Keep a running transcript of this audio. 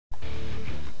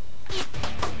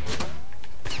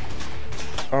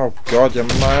Oh god, you're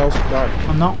miles back.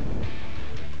 I'm not.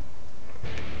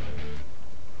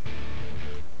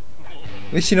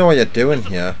 At least you know what you're doing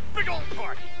here.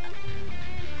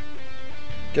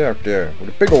 Get out there with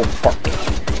a big old fuck.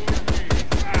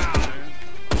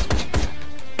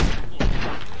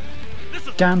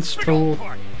 Dance fool.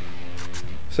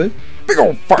 See? Big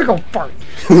old fart. Big old fart.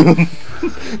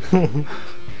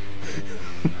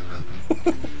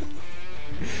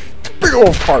 Big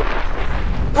old fart.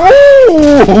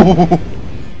 Oh!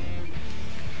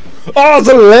 Oh, there's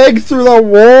a leg through that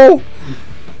wall.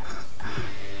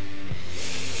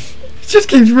 He just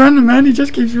keeps running, man. He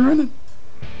just keeps running.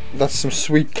 That's some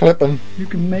sweet clipping. You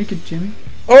can make it, Jimmy.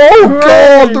 Oh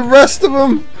god, the rest of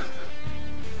them.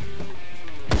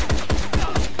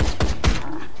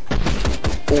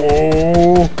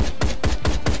 Oh!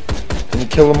 Can you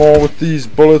kill them all with these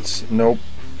bullets? Nope.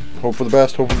 Hope for the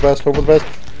best, hope for the best, hope for the best.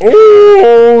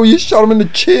 Oh! You shot him in the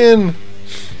chin!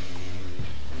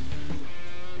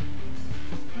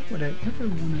 Would I ever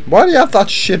want to... Why do you have that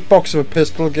shit box of a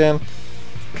pistol again?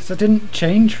 Because I didn't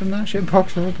change from that shit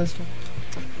box to a pistol.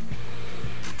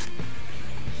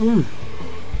 Ooh.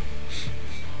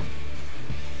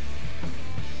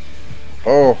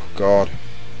 Oh god.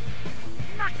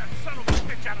 Knock that son of a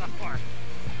bitch out of the park.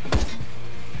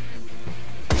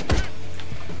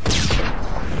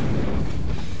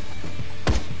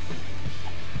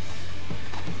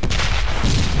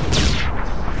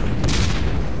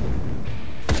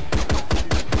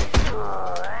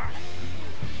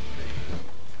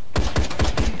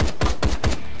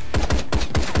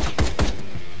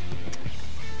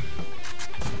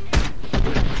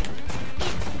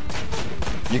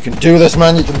 You can do this,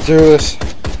 man, you can do this.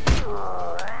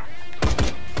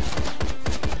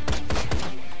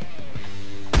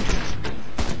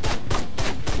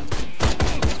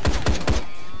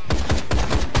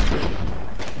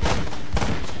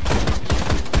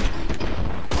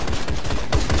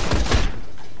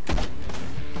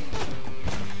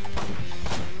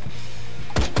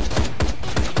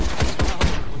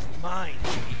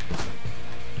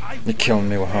 You're killing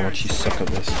me with how much you suck at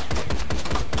this.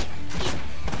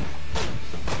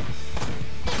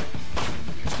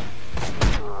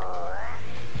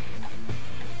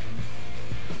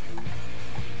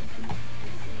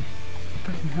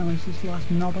 How is this last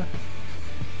knobber?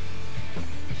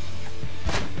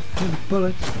 With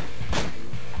bullets.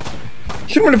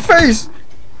 Shoot him in the face!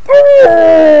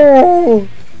 Oh!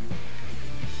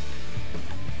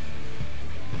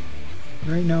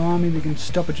 There ain't no army that can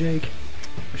stop a Jake.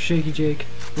 A shaky Jake.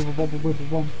 Wibble wobble wibble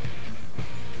wom.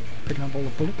 Picking up all the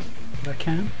bullets that I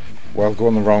can. Well,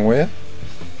 going the wrong way.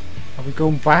 Are we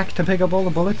going back to pick up all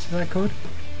the bullets that I could?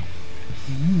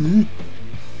 Mm-hmm.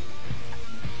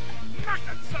 Knock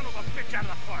that son of a bitch out of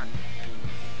the park.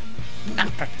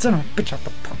 Knock that son of a bitch out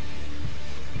the park.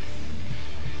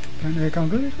 Apparently I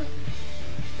can't go this way.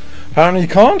 Apparently you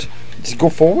can't. Just go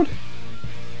forward.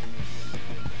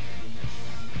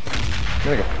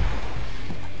 There you go.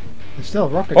 There's still a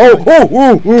rocket. Oh, coming. oh,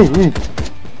 oh, oh, oh.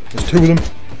 There's two of them.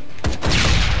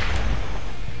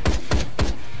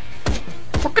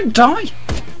 Fucking die!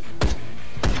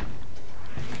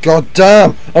 God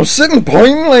damn! I'm sitting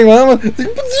pointing like that.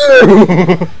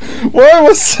 Why am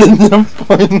I sitting there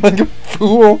pointing like a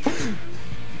fool?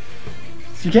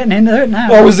 You're getting into it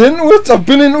now. I was into it. I've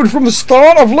been into it from the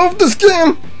start. I've loved this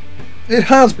game. It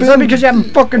has been. Is that because you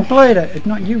haven't fucking played it? It's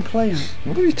not you playing it.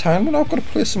 What are you talking about? I've got to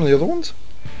play some of the other ones.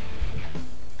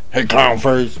 Hey, clown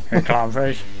face. Hey, clown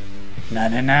face. Nah,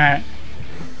 nah, nah. I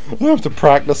have to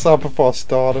practice that before I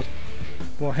start it.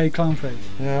 Well, hey, clown face.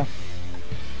 Yeah.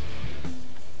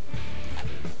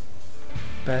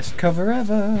 Best cover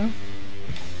ever.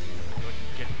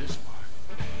 Get this far.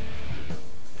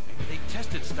 Maybe they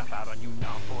tested stuff out on you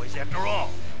now, boys, after all.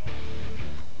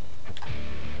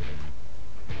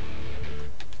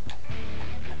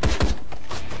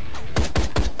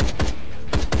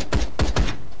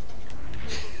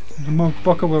 The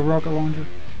motherfucker with a rocket launcher.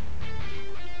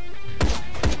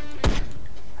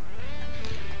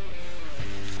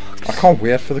 I can't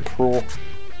wait for the crow.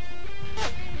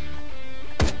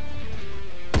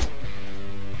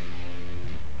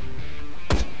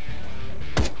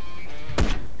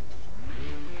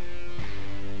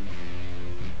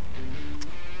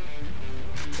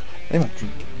 Hey, man,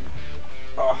 drink.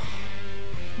 Oh.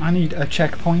 I need a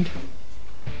checkpoint.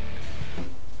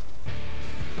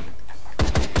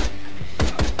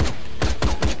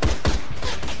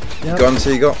 Yep. Guns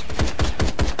here you got.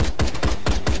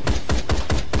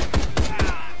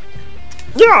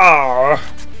 Yeah.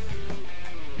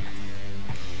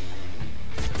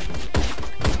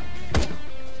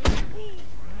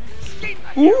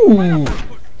 Ooh.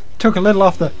 took a little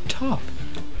off the top.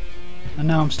 And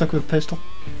now I'm stuck with a pistol.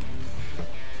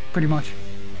 Pretty much.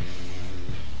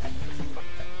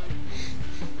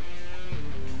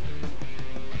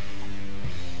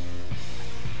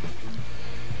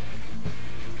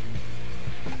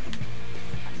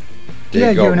 There Yeah,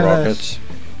 you go, universe. rockets.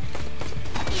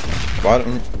 Why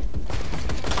don't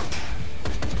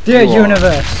Dear you are-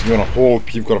 universe. You wanna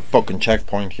hope you've got a fucking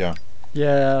checkpoint here.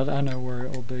 Yeah, I know where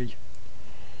it'll be.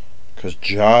 Cause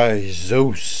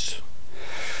Jesus.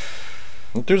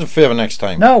 Do us a favour next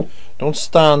time. No! Don't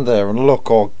stand there and look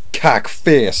all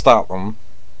cack-faced at them.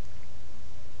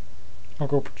 I'll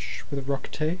go with a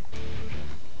rocket.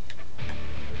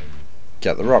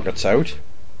 Get the rockets out.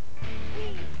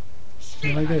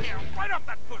 Like this. Right up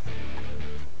that pussy.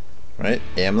 Right,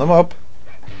 aim them up.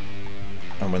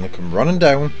 And when they come running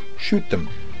down, shoot them.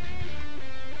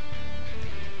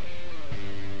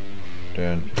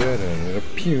 Dun, dun, dun, dun,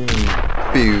 pew,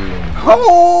 pew.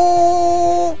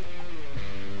 Oh!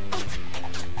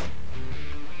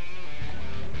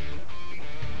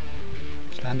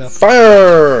 Stand up.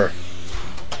 Fire!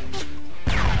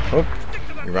 Oh,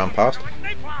 you ran past.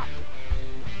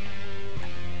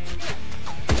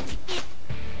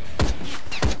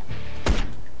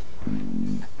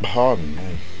 Pardon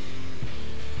me.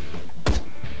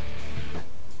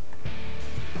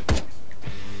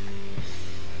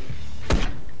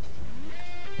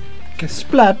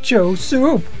 Gazpacho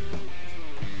soup!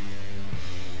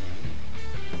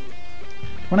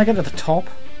 When I get to the top,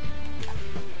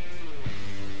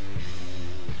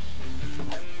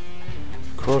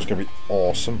 Crow's gonna be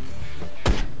awesome.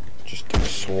 Just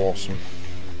so awesome.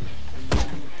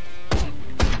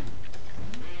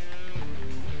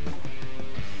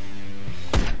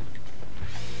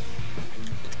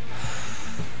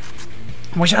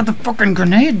 I wish I had the fucking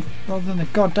grenade rather than the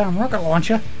goddamn rocket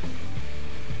launcher.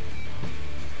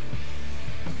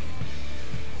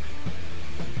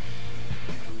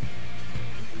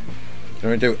 You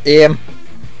know what you do? Aim!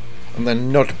 And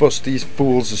then nut bust these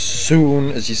fools as soon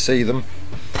as you see them.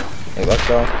 Like that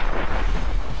guy.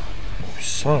 Oh,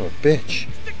 son of a bitch.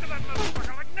 Stick to that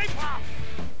motherfucker like napalm.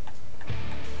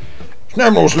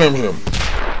 Slam those limbs him!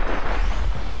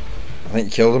 I think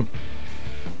you killed him.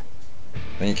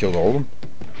 I think you killed all of them.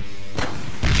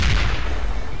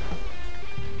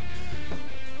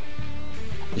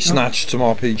 He snatched some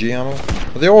RPG ammo.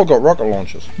 But they all got rocket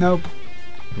launchers. Nope.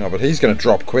 No, but he's gonna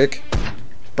drop quick.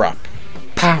 Brap.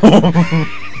 Pow!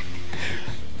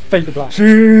 Fade the blast.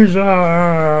 Jesus! Knock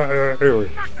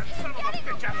that son of a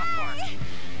bitch out of the park.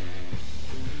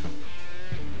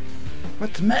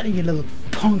 What's the matter, you little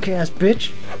punk ass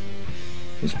bitch?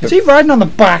 He's Is he riding on the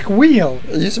back wheel?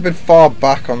 a bit far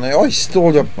back on there. Oh, he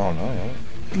stole your... Oh, no.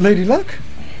 Lady luck.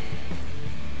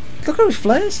 Look at those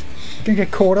flares. Gonna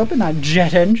get caught up in that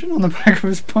jet engine on the back of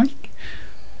his Pike.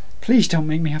 Please don't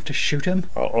make me have to shoot him.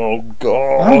 Oh, I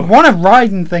God. don't want a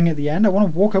riding thing at the end. I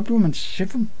want to walk up to him and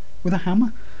shiv him with a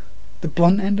hammer. The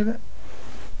blunt end of it.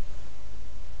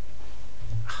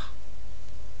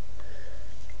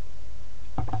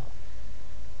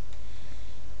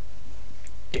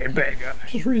 Dead beggar.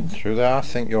 Just reading through that. I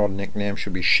think your nickname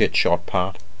should be Shit Shot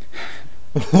Pat.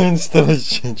 Instead of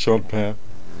Shit Shot Pat.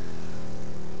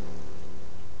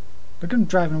 Look at him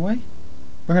driving away.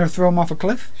 We're going to throw him off a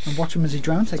cliff and watch him as he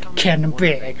drowns like a kid in a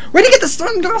bag. Where'd he get the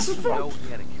sunglasses You from? know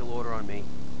he had a kill order on me.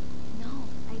 No,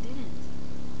 I didn't.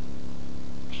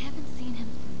 I haven't seen him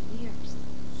for years.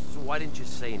 So why didn't you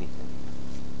say anything?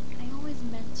 I always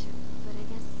meant to,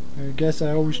 but I guess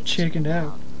I always chickened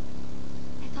out.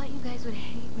 I thought you guys would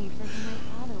hate me for who my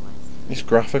father was. These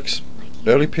graphics. Like he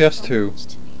Early meant so PS2. much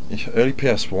to me. Early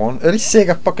PS1. Early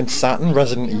Sega fucking Saturn.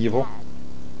 Resident Not Evil. bad,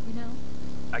 you know?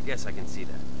 I guess I can see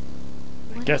that.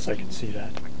 I guess I can see that.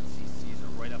 I can see Caesar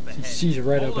right up ahead. Caesar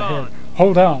right Hold up on. ahead.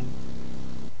 Hold on.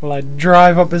 While I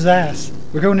drive up his ass.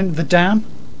 We're going into the dam.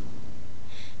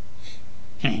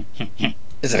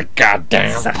 Is it a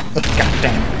goddamn?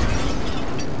 Goddamn.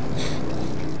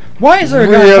 Why is there a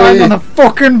guy Really? lying on the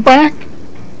fucking back?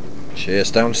 Chase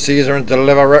down Caesar and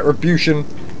deliver Retribution.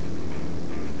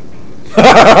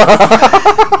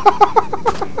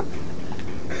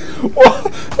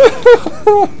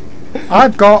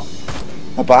 I've got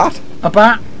A bat? a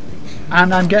bat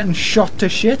and I'm getting shot to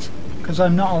shit because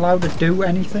I'm not allowed to do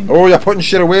anything. Oh, you're putting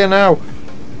shit away now.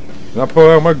 I pull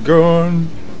out my gun.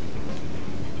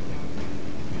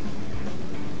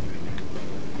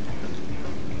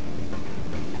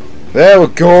 There we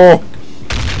go.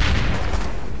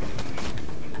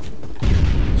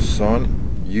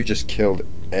 Son, you just killed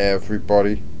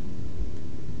everybody.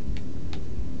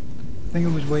 I think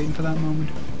I was waiting for that moment.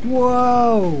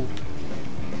 Whoa!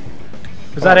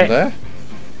 Was that it? There?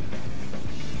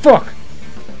 Fuck!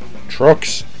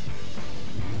 Trucks.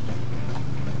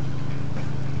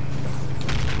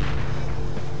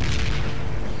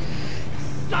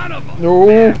 Son of a...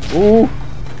 No. Oh.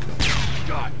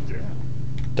 God damn.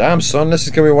 Damn, son, this is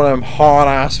gonna be one of them hard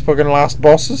ass fucking last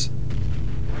bosses.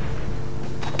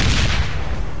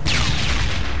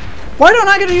 Why don't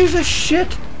I get to use this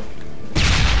shit?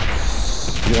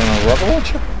 You don't have a rocket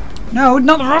launcher? No,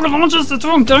 not the rocket launchers, that's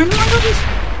what I'm doing.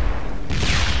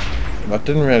 That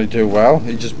didn't really do well.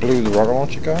 He just blew the rocket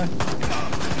launcher guy.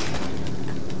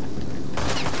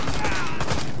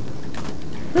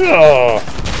 Oh.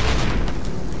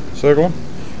 Circle him.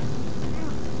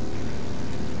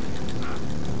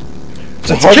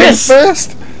 It's a kiss!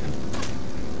 fast.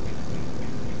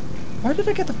 Why did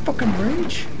I get the fucking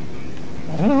rage?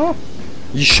 I don't know.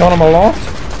 You shot him a lot.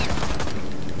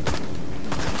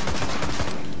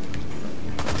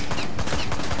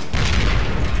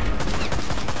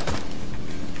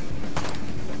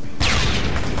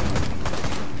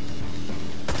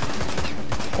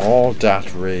 All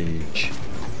that rage.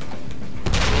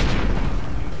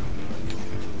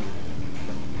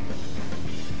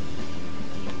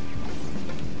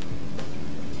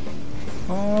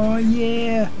 Oh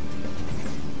yeah.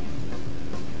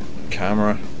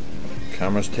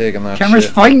 Camera's taking that Camera's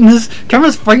shit. fighting us.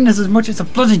 Camera's fighting us as much as a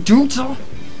bloody dude saw.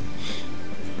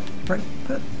 Right,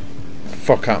 but The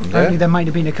fuck happened apparently there? there might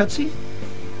have been a cutscene.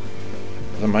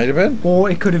 There might have been. Or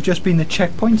it could have just been the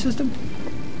checkpoint system.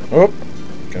 Oh,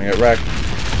 gonna get wrecked.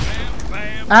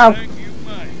 Bam, Ow. thank you,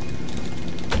 mate.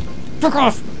 Fuck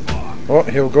off! Oh,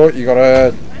 here we go. You got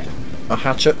a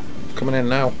hatchet coming in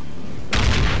now.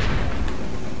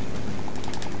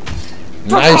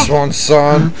 Nice one,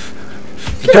 son.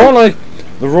 You don't like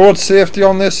the road safety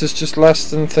on this is just less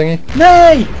than thingy.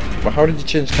 Nay! But how did you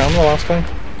change camera last time?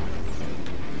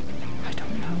 I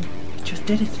don't know. I just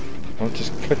did it. Oh,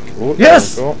 just click. Oh,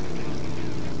 Yes! there we go.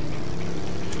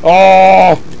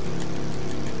 Oh!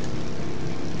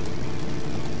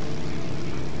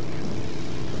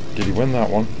 Did he win that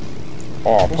one?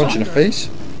 Oh, punch in the face.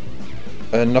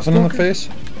 Nothing in the face.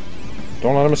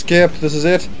 Don't let him escape. This is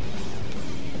it.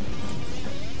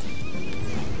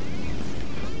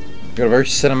 Got a very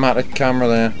cinematic camera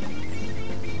there.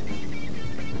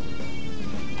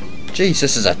 Jeez,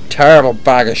 this is a terrible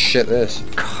bag of shit, this.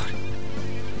 God.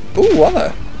 Ooh, what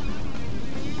the?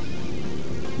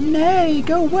 Nay,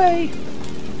 go away.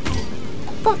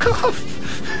 Fuck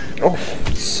off. Oh,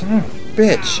 son of a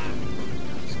bitch.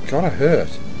 It's gotta hurt.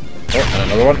 Oh,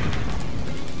 and another one.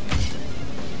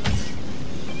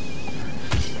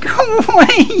 Go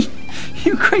away.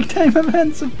 You quick time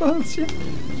events of bullshit.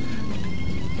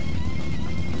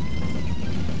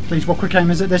 Please, what quick time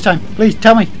is it this time? Please,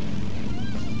 tell me.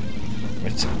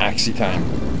 It's Axie time.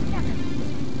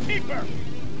 Keeper!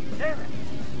 Damn it!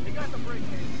 They got the brake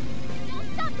case.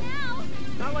 Don't stop now.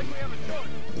 Not like we have a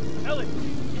choice. Ellie,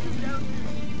 you down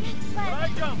here. When I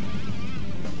jump,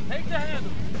 take the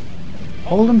handle.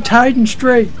 Hold them tight and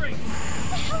straight. Straight.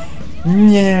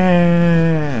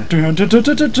 Yeah. Dun, dun, dun,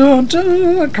 dun, dun, dun,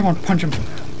 dun. Come on, punch him.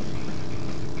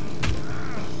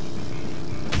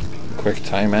 Quick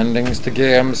time endings to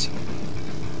games.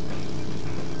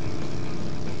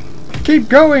 Keep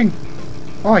going.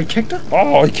 Oh, he kicked her?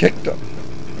 Oh, he kicked her.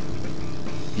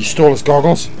 You stole his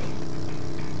goggles.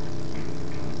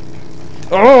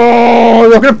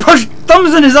 Oh, I'm gonna push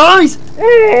thumbs in his eyes.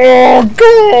 oh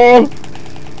God.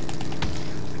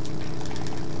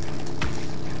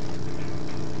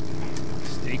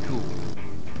 Stay cool.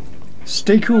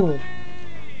 Stay cool.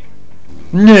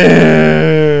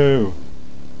 No.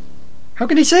 How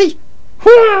can he see?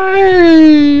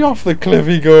 Whee! Off the cliff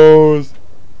he goes.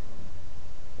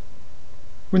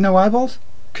 With no eyeballs?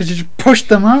 Because you just pushed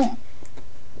them out.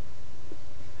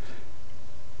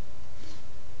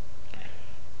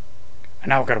 And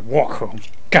now I've got to walk home.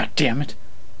 God damn it.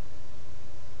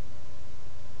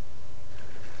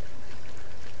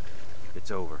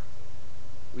 It's over.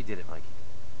 We did it, Mikey.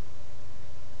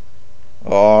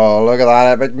 Oh, look at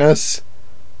that epicness.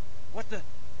 What the?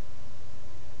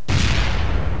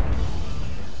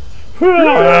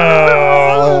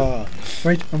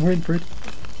 Wait, I'm waiting for it.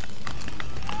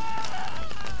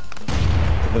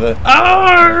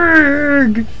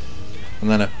 Arrgh! And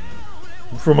then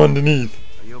from underneath.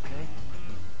 Are you okay?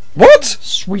 What?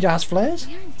 Sweet ass flares.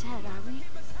 Darren's dead, are we?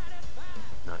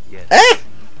 Not yet. Eh?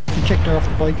 He kicked her off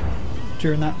the bike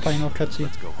during that final cutscene.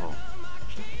 Let's go home.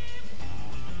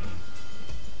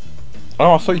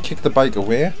 Oh, I thought you kicked the bike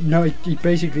away. No, he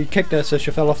basically kicked her so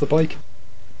she fell off the bike.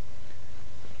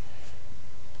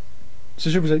 So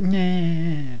she was like,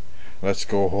 nah. Let's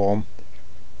go home.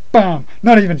 bam.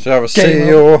 Not even So have a game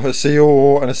over. CEO, a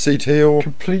COO, and a CTO.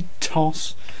 Complete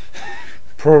toss.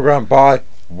 Programmed by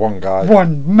one guy.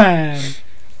 One man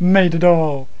made it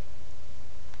all.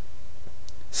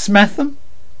 Smetham?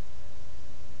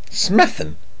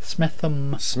 Smetham.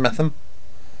 Smetham. Smetham.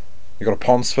 You got a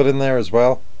Ponsford in there as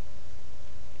well.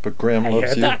 But Graham I loves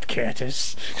heard you. that,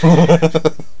 Curtis.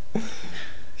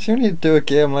 You need to do a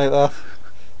game like that.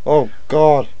 Oh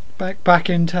God. Back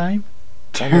in time.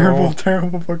 I Terrible, know.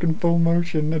 terrible fucking full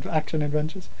motion action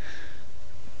adventures.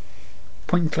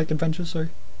 Point and click adventures, sorry.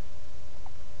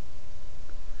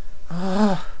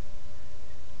 Ah,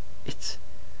 it's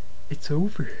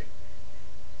over.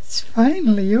 It's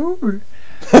finally over.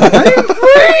 I'm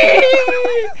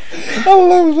free! I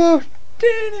love that.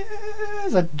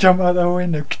 As I jump out the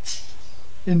window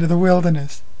into the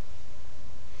wilderness.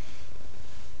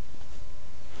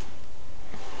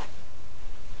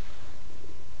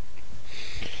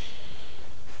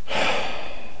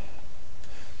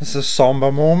 This is a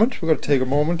somber moment. We've got to take a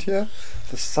moment here.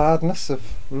 The sadness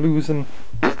of losing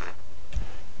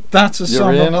That's a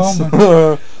somber Uranus. moment.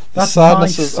 The That's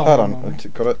sadness my of... somber Hold on.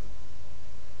 moment. Got it.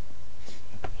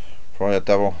 Probably a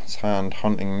devil's hand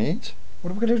hunting needs.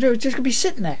 What are we going to do? It's just going to be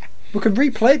sitting there. We can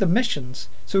replay the missions,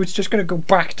 so it's just going to go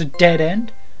back to dead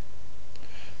end.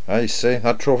 I see.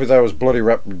 That trophy there was bloody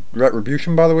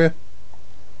Retribution, by the way.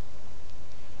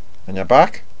 And you're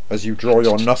back as you draw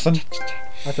your nothing.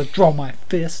 I have to draw my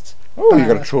fists. Oh, you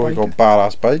got a Badass trophy biker. called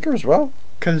Badass Biker as well.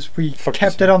 Because we Fuck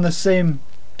kept this. it on the same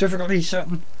difficulty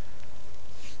setting.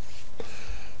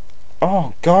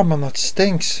 Oh God, man, that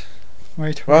stinks.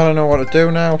 Wait, Well, I don't know what to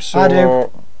do now. So, I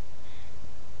do.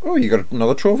 Oh, you got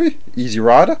another trophy? Easy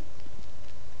Rider.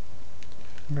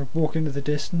 I'm going to walk into the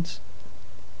distance.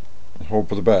 And hope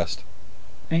for the best.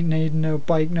 Ain't needing no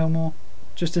bike no more.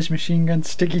 Just this machine gun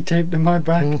sticky taped to my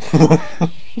back.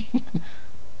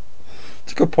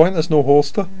 It's a good point. There's no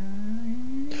holster.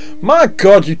 My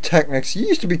God, you TeknoAxe, you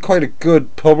used to be quite a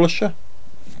good publisher,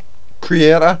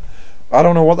 creator. I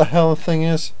don't know what the hell the thing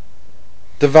is.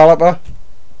 Developer.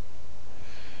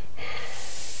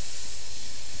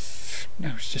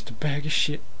 No, it's just a bag of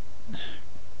shit.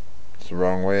 It's the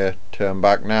wrong way. Turn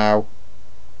back now.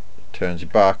 Turns you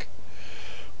back.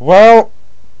 Well,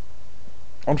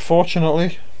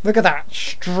 unfortunately, Look at that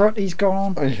strut he's got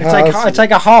on. He It's has.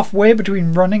 like a halfway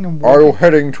between running and walking. I'm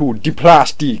heading to the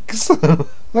plastics.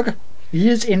 Look, he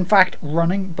is in fact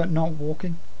running but not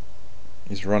walking.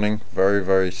 He's running very,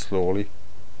 very slowly.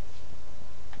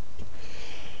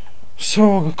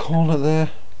 So we're calling it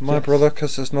there, my Yes. brother,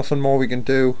 because there's nothing more we can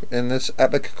do in this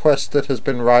epic quest that has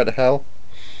been right to hell.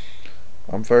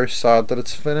 I'm very sad that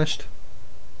it's finished.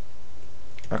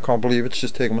 I can't believe it's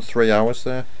just taken us 3 hours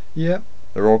there. Yep.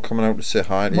 They're all coming out to say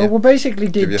hi to Well, you. we basically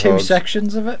Give you did 2 hugs.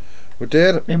 sections of it We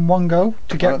did. in one go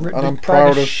to get rid And of I'm the proud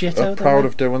bag of of, shit I'm out proud of it.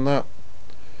 of doing that.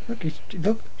 Look, he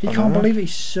I can't know. believe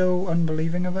he's so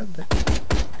unbelieving of it.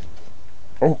 That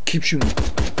Oh, keep shooting.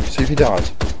 See if he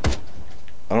dies.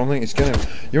 I don't think he's gonna.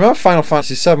 You remember Final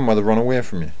Fantasy VII where they run away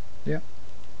from you?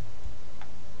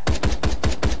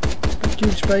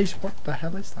 huge space. What the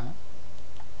hell is that?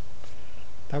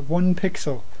 That 1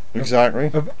 pixel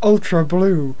Exactly. of ultra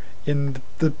blue in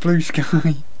the blue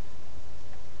sky.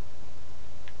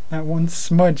 That one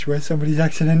smudge where somebody's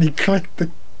accidentally clicked the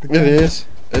It is.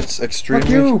 It's extremely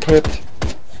you. clipped.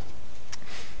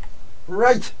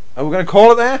 Right. Are we going to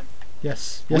call it there?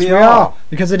 Yes, We we are. are.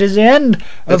 Because it is the end.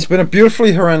 It's been a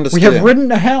beautifully horrendous We game. have ridden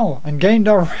to hell and gained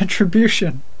our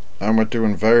retribution. And we're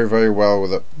doing very, very well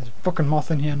with it. There's a fucking moth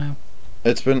in here now.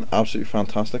 It's been absolutely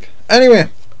fantastic. Anyway,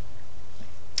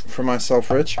 from myself,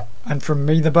 Rich, And from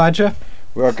me, the Badger.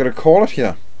 we are going to call it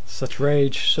here. Such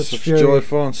rage, such Such fury.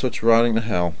 joyful and such riding to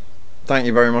hell. Thank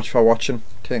you very much for watching,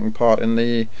 taking part in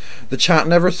the chat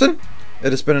and everything.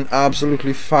 It has been an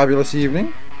absolutely fabulous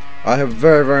evening. I have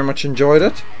very, very much enjoyed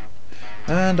it.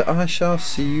 And I shall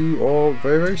see you all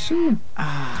very, very soon.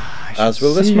 As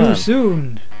will this See man. you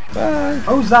soon. Bye.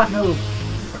 Who's that noob?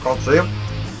 I can't see him.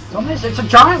 It's on this. It's a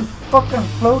giant fucking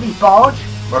floaty barge.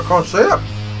 I can't see him.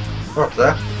 What's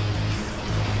that?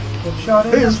 Good shot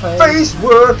in His the face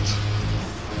worked.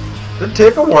 Did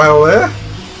take a while there.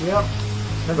 Yep.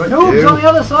 There's Thank noobs you. on the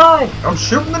other side. I'm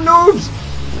shooting the noobs.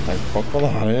 Thank fuck for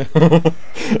that, eh?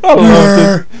 I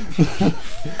loved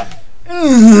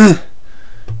it.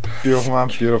 Beautiful, man.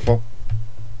 Beautiful.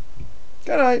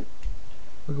 Good night.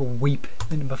 We're gonna weep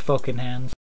into my fucking hands.